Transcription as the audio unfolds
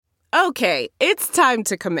Okay, it's time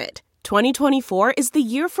to commit. 2024 is the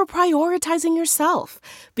year for prioritizing yourself.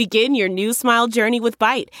 Begin your new smile journey with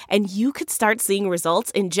Byte, and you could start seeing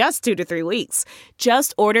results in just 2 to 3 weeks.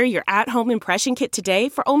 Just order your at-home impression kit today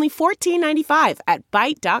for only $14.95 at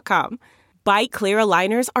Byte.com. Byte Clear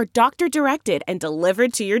aligners are doctor-directed and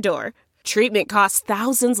delivered to your door. Treatment costs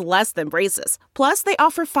thousands less than braces. Plus, they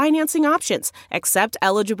offer financing options, accept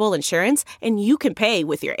eligible insurance, and you can pay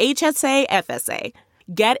with your HSA, FSA.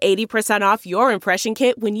 Get 80% off your impression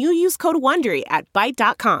kit when you use code WONDERY at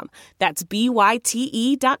Byte.com. That's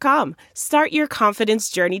BYTE.com. Start your confidence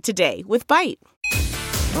journey today with Byte.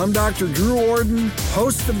 I'm Dr. Drew Ordon,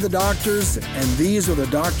 host of The Doctors, and these are the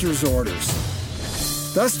doctor's orders.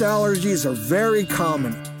 Dust allergies are very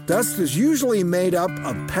common. Dust is usually made up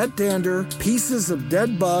of pet dander, pieces of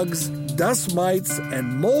dead bugs, dust mites,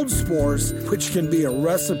 and mold spores, which can be a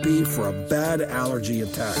recipe for a bad allergy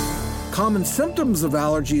attack. Common symptoms of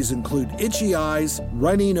allergies include itchy eyes,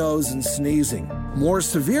 runny nose, and sneezing. More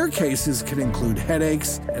severe cases can include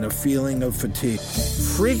headaches and a feeling of fatigue.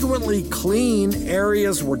 Frequently clean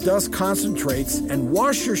areas where dust concentrates and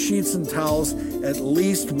wash your sheets and towels at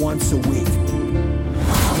least once a week.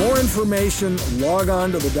 For more information, log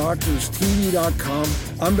on to thedoctorstv.com.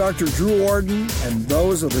 I'm Dr. Drew Ordon, and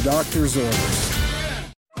those are the doctor's orders.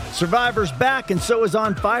 Survivor's back, and so is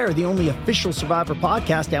On Fire, the only official Survivor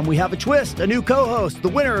podcast, and we have a twist, a new co-host, the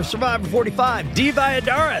winner of Survivor 45, Dee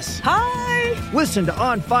Valladares. Hi! Listen to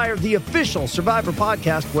On Fire, the official Survivor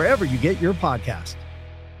podcast, wherever you get your podcast.